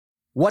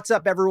What's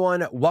up,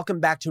 everyone? Welcome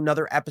back to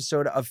another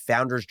episode of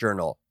Founders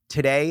Journal.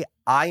 Today,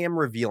 I am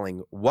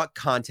revealing what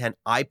content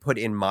I put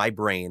in my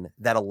brain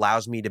that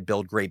allows me to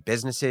build great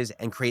businesses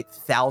and create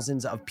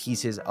thousands of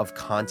pieces of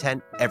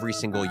content every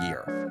single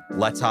year.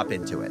 Let's hop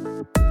into it.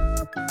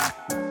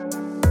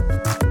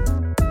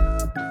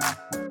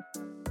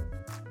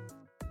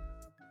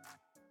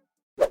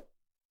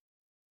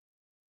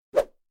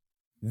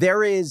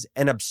 There is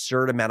an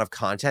absurd amount of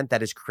content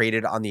that is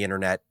created on the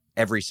internet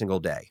every single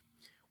day.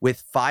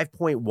 With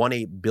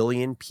 5.18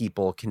 billion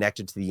people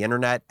connected to the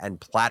internet and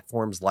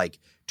platforms like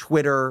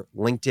Twitter,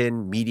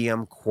 LinkedIn,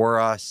 Medium,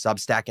 Quora,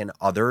 Substack, and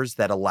others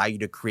that allow you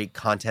to create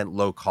content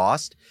low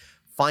cost,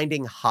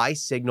 finding high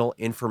signal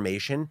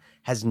information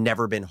has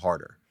never been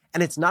harder.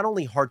 And it's not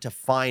only hard to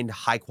find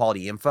high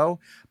quality info,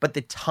 but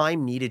the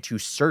time needed to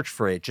search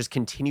for it just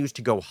continues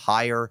to go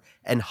higher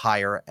and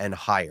higher and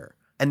higher.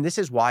 And this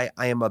is why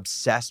I am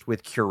obsessed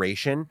with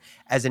curation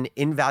as an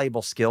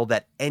invaluable skill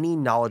that any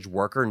knowledge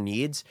worker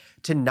needs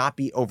to not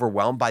be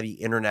overwhelmed by the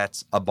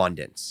internet's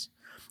abundance.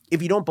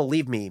 If you don't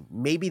believe me,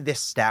 maybe this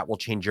stat will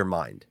change your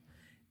mind.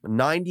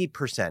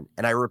 90%,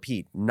 and I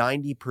repeat,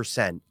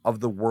 90%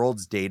 of the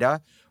world's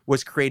data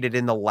was created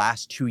in the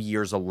last 2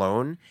 years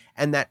alone,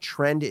 and that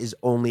trend is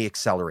only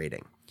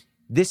accelerating.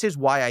 This is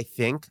why I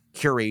think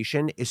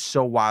curation is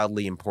so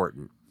wildly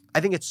important. I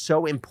think it's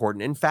so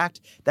important, in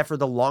fact, that for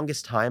the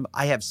longest time,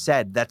 I have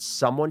said that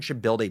someone should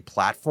build a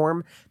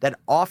platform that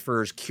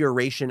offers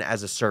curation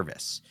as a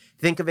service.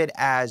 Think of it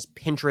as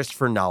Pinterest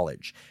for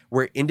knowledge,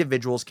 where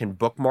individuals can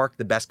bookmark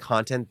the best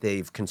content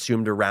they've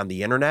consumed around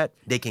the internet.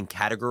 They can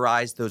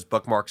categorize those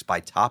bookmarks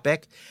by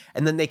topic,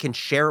 and then they can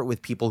share it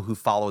with people who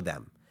follow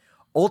them.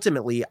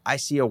 Ultimately, I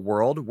see a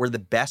world where the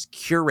best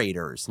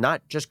curators,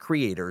 not just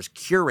creators,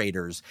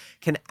 curators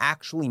can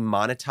actually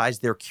monetize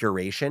their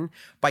curation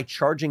by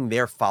charging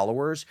their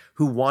followers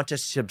who want to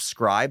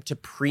subscribe to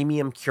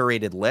premium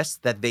curated lists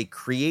that they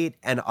create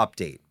and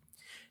update.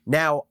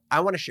 Now,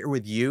 I want to share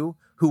with you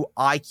who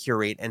I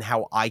curate and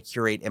how I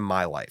curate in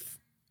my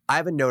life. I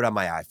have a note on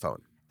my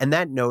iPhone, and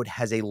that note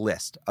has a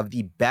list of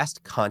the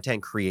best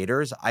content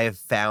creators I have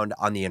found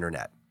on the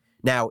internet.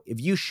 Now, if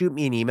you shoot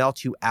me an email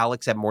to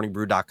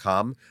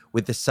alex@morningbrew.com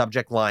with the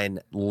subject line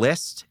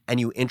list and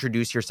you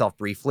introduce yourself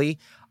briefly,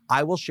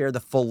 I will share the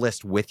full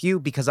list with you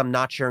because I'm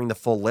not sharing the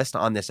full list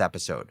on this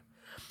episode.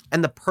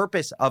 And the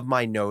purpose of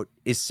my note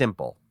is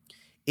simple.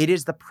 It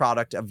is the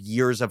product of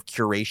years of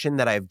curation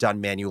that I have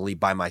done manually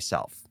by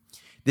myself.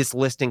 This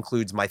list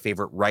includes my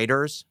favorite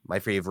writers, my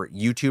favorite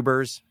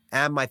YouTubers,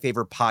 and my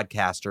favorite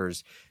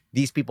podcasters.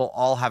 These people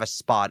all have a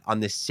spot on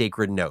this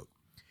sacred note.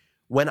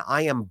 When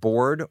I am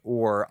bored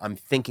or I'm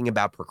thinking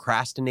about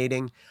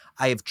procrastinating,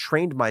 I have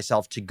trained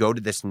myself to go to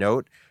this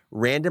note,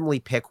 randomly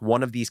pick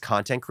one of these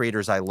content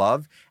creators I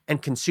love,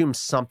 and consume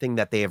something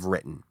that they have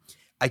written.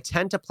 I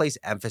tend to place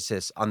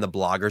emphasis on the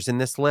bloggers in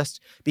this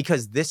list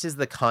because this is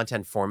the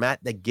content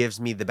format that gives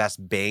me the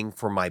best bang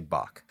for my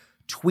buck.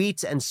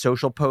 Tweets and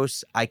social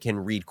posts I can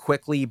read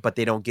quickly, but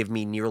they don't give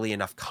me nearly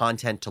enough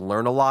content to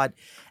learn a lot.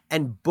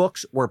 And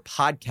books or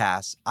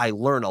podcasts, I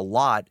learn a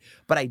lot,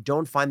 but I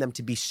don't find them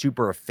to be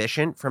super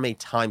efficient from a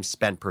time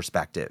spent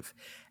perspective.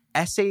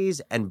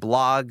 Essays and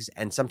blogs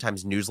and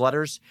sometimes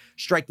newsletters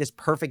strike this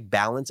perfect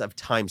balance of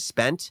time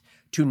spent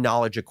to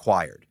knowledge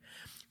acquired.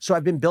 So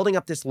I've been building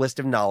up this list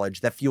of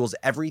knowledge that fuels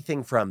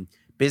everything from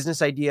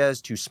business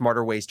ideas to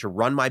smarter ways to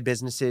run my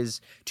businesses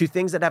to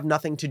things that have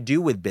nothing to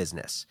do with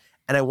business.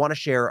 And I want to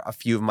share a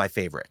few of my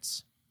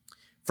favorites.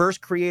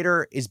 First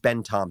creator is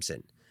Ben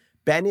Thompson.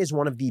 Ben is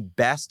one of the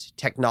best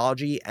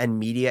technology and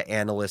media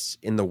analysts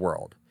in the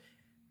world.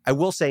 I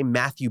will say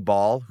Matthew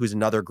Ball, who's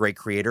another great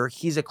creator,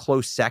 he's a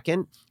close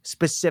second,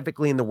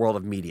 specifically in the world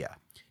of media.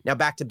 Now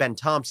back to Ben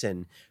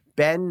Thompson.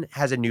 Ben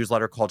has a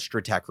newsletter called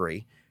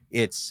Stratechery.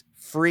 It's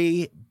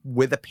free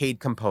with a paid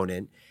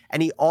component.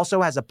 And he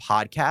also has a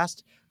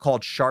podcast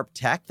called Sharp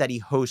Tech that he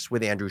hosts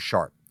with Andrew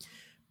Sharp.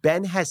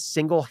 Ben has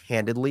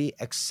single-handedly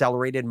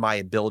accelerated my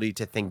ability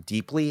to think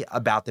deeply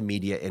about the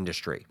media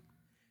industry.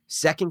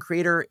 Second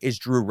creator is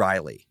Drew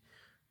Riley.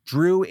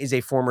 Drew is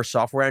a former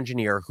software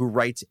engineer who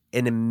writes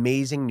an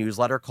amazing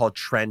newsletter called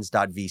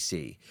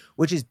Trends.vc,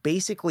 which is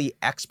basically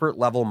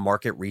expert-level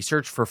market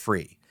research for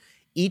free.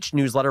 Each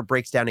newsletter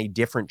breaks down a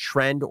different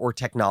trend or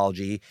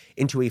technology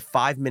into a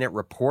 5-minute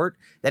report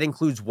that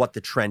includes what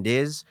the trend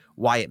is,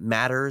 why it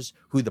matters,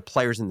 who the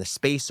players in the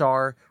space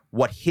are,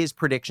 what his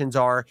predictions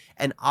are,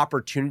 and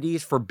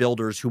opportunities for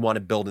builders who want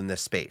to build in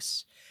this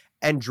space.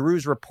 And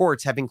Drew's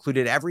reports have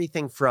included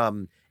everything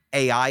from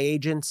AI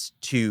agents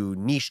to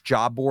niche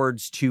job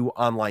boards to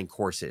online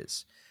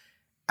courses.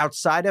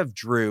 Outside of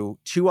Drew,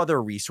 2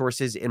 other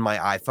resources in my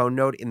iPhone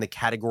note in the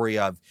category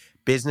of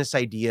business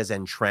ideas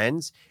and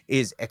trends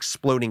is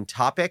Exploding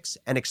Topics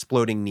and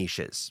Exploding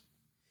Niches.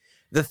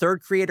 The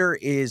third creator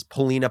is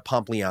Polina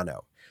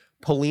Pompliano.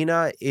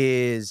 Polina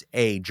is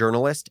a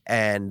journalist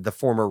and the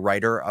former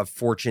writer of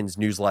Fortune's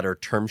newsletter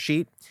Term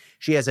Sheet.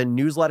 She has a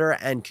newsletter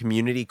and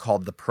community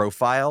called The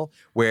Profile,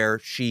 where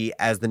she,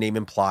 as the name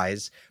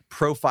implies,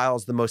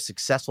 profiles the most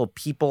successful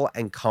people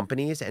and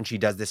companies, and she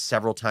does this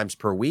several times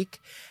per week.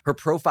 Her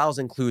profiles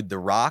include The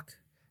Rock,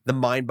 the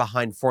mind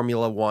behind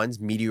Formula One's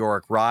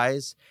meteoric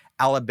rise,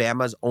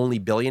 Alabama's only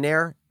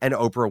billionaire, and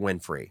Oprah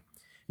Winfrey.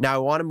 Now, I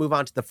want to move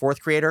on to the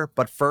fourth creator,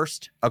 but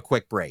first, a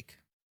quick break.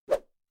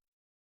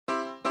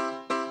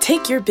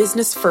 Take your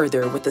business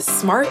further with the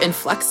smart and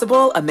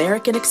flexible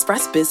American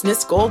Express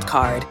Business Gold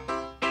Card.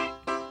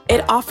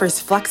 It offers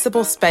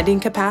flexible spending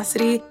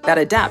capacity that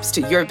adapts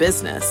to your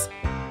business.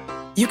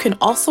 You can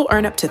also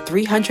earn up to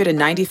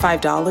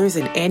 $395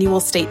 in annual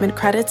statement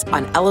credits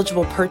on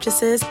eligible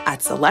purchases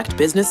at select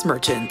business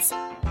merchants.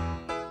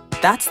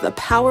 That's the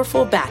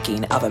powerful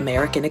backing of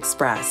American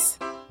Express.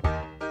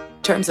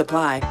 Terms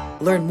apply.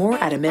 Learn more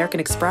at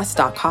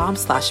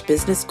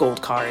americanexpress.com/business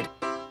gold card.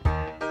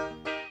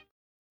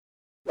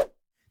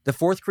 The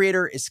fourth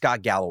creator is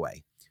Scott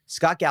Galloway.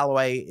 Scott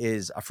Galloway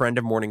is a friend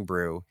of Morning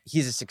Brew.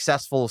 He's a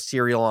successful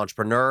serial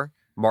entrepreneur,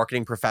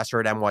 marketing professor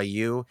at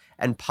NYU,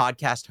 and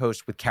podcast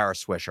host with Kara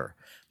Swisher.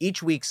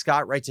 Each week,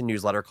 Scott writes a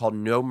newsletter called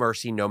No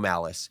Mercy, No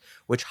Malice,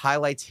 which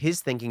highlights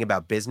his thinking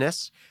about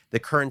business, the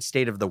current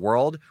state of the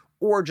world,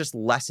 or just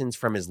lessons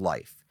from his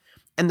life.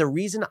 And the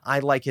reason I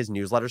like his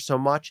newsletter so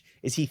much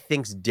is he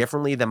thinks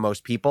differently than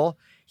most people.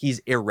 He's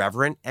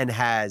irreverent and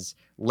has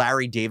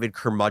Larry David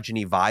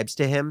curmudgeon-y vibes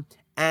to him,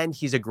 and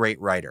he's a great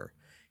writer.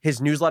 His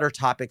newsletter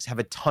topics have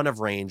a ton of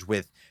range,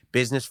 with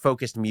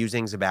business-focused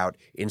musings about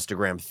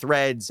Instagram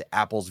Threads,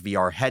 Apple's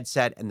VR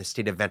headset, and the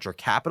state of venture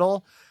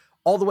capital,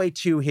 all the way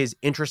to his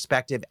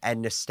introspective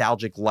and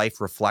nostalgic life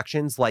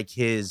reflections, like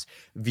his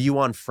view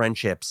on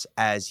friendships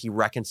as he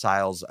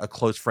reconciles a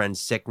close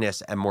friend's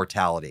sickness and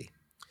mortality.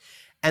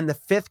 And the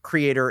fifth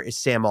creator is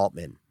Sam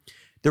Altman.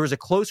 There was a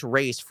close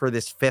race for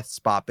this fifth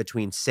spot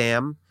between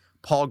Sam,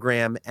 Paul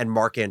Graham, and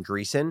Mark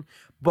Andreessen.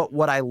 But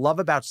what I love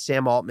about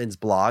Sam Altman's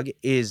blog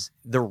is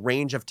the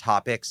range of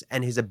topics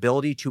and his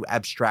ability to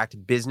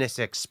abstract business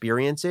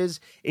experiences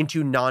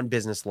into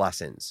non-business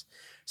lessons.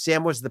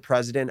 Sam was the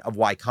president of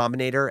Y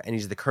Combinator, and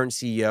he's the current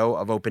CEO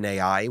of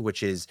OpenAI,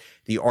 which is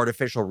the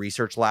artificial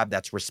research lab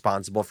that's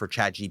responsible for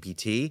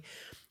ChatGPT.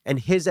 And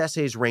his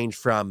essays range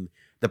from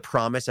the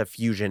promise of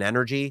fusion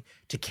energy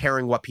to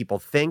caring what people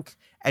think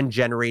and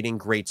generating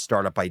great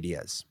startup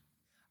ideas.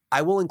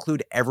 I will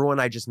include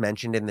everyone I just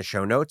mentioned in the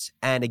show notes.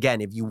 And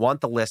again, if you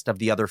want the list of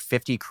the other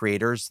 50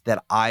 creators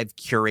that I've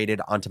curated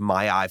onto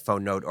my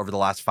iPhone note over the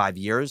last 5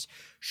 years,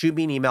 shoot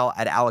me an email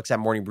at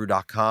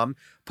alex@morningbrew.com,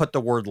 put the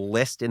word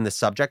list in the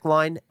subject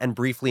line, and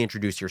briefly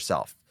introduce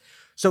yourself.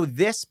 So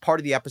this part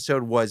of the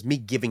episode was me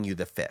giving you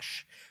the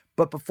fish.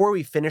 But before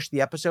we finish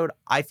the episode,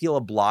 I feel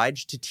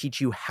obliged to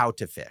teach you how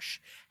to fish.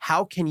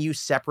 How can you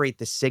separate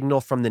the signal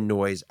from the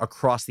noise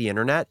across the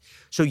internet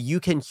so you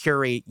can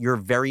curate your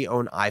very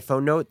own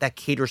iPhone note that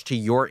caters to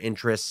your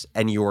interests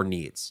and your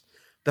needs?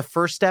 The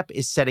first step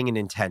is setting an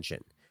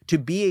intention. To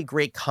be a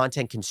great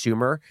content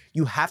consumer,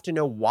 you have to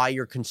know why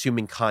you're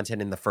consuming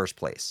content in the first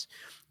place.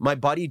 My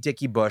buddy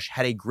Dickie Bush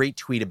had a great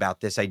tweet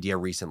about this idea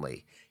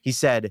recently. He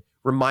said,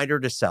 "Reminder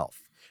to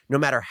self. No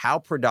matter how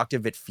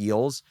productive it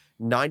feels,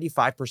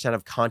 95%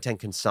 of content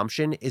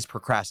consumption is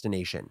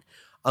procrastination.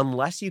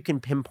 Unless you can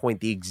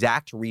pinpoint the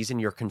exact reason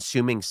you're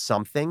consuming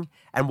something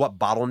and what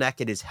bottleneck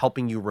it is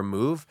helping you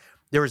remove,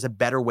 there is a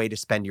better way to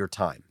spend your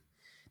time."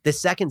 The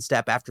second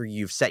step after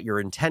you've set your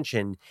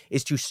intention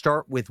is to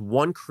start with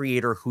one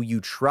creator who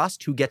you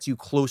trust, who gets you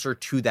closer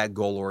to that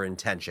goal or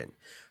intention.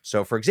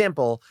 So for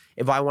example,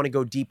 if I want to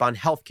go deep on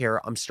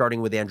healthcare, I'm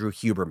starting with Andrew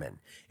Huberman.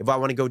 If I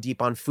want to go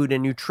deep on food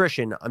and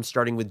nutrition, I'm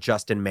starting with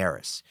Justin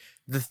Maris.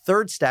 The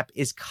third step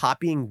is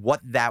copying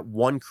what that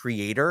one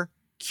creator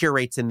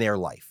curates in their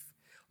life.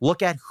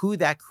 Look at who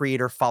that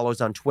creator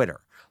follows on Twitter.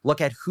 Look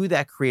at who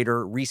that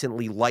creator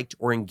recently liked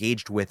or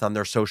engaged with on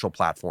their social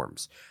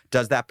platforms.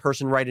 Does that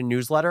person write a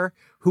newsletter?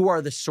 Who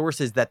are the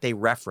sources that they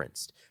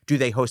referenced? Do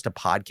they host a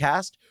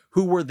podcast?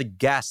 Who were the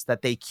guests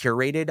that they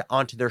curated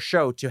onto their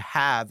show to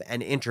have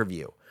an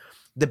interview?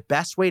 The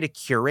best way to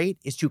curate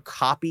is to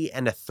copy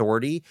an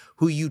authority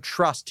who you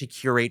trust to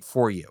curate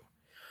for you.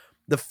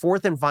 The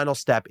fourth and final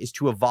step is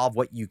to evolve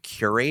what you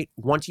curate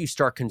once you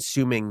start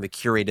consuming the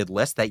curated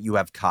list that you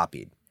have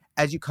copied.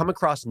 As you come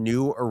across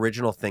new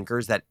original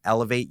thinkers that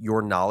elevate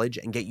your knowledge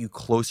and get you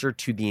closer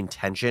to the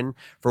intention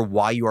for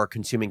why you are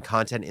consuming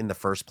content in the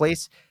first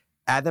place,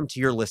 add them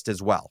to your list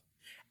as well.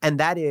 And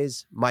that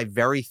is my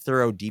very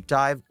thorough deep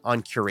dive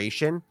on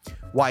curation,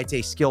 why it's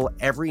a skill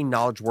every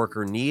knowledge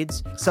worker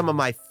needs, some of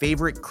my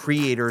favorite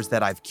creators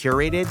that I've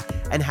curated,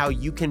 and how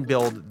you can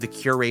build the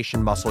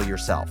curation muscle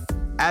yourself.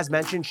 As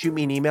mentioned, shoot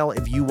me an email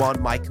if you want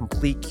my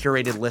complete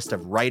curated list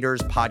of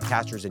writers,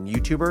 podcasters, and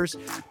YouTubers.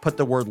 Put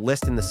the word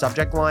list in the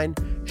subject line,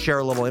 share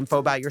a little info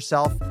about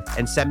yourself,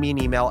 and send me an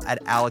email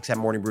at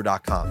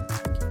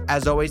alex@morningbrew.com.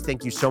 As always,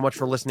 thank you so much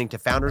for listening to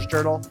Founders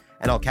Journal,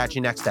 and I'll catch you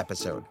next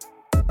episode.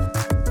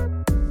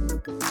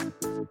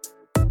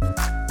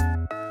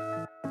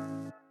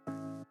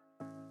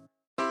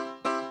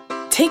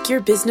 Take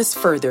your business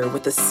further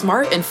with the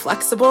smart and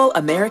flexible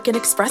American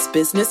Express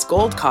Business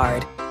Gold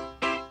Card.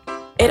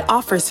 It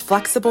offers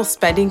flexible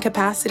spending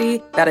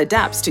capacity that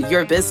adapts to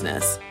your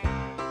business.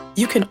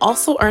 You can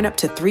also earn up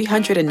to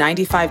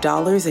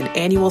 $395 in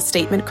annual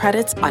statement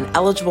credits on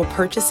eligible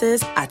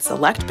purchases at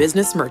select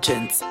business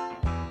merchants.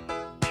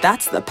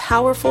 That's the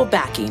powerful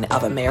backing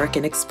of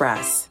American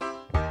Express.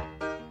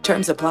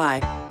 Terms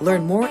apply.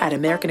 Learn more at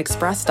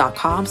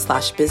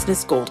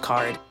americanexpress.com/business gold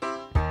card.